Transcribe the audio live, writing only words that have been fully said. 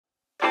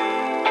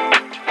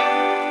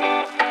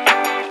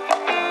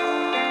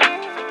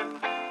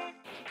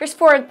Here's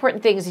 4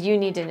 important things you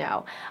need to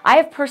know. I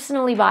have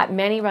personally bought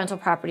many rental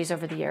properties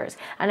over the years,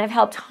 and I've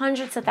helped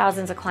hundreds of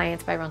thousands of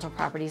clients buy rental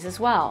properties as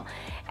well.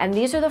 And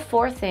these are the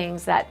 4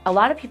 things that a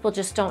lot of people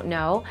just don't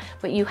know,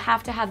 but you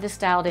have to have this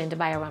dialed in to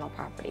buy a rental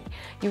property.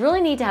 You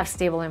really need to have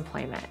stable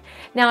employment.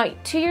 Now,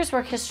 2 years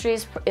work history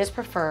is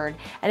preferred,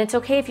 and it's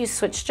okay if you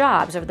switch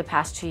jobs over the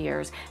past 2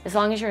 years, as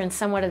long as you're in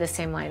somewhat of the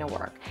same line of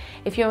work.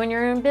 If you own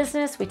your own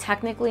business, we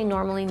technically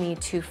normally need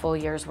 2 full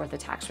years worth of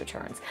tax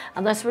returns,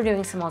 unless we're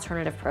doing some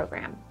alternative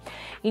program.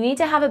 You need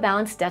to have a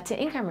balanced debt to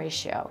income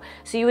ratio.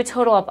 So you would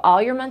total up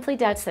all your monthly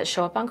debts that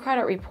show up on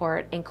credit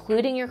report,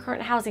 including your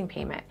current housing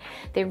payment.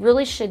 They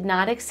really should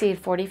not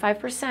exceed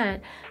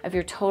 45% of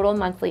your total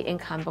monthly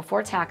income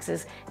before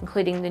taxes,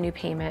 including the new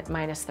payment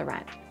minus the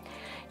rent.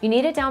 You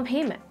need a down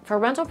payment. For a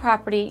rental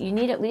property, you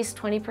need at least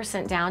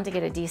 20% down to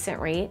get a decent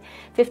rate.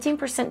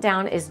 15%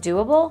 down is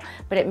doable,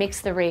 but it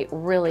makes the rate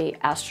really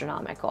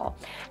astronomical.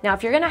 Now,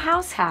 if you're gonna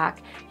house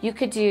hack, you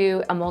could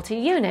do a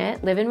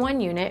multi-unit, live in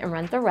one unit and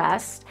rent the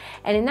rest.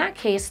 And in that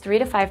case, 3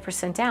 to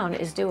 5% down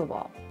is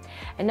doable.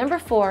 And number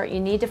 4,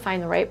 you need to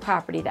find the right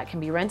property that can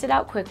be rented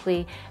out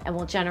quickly and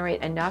will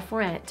generate enough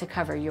rent to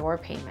cover your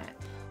payment.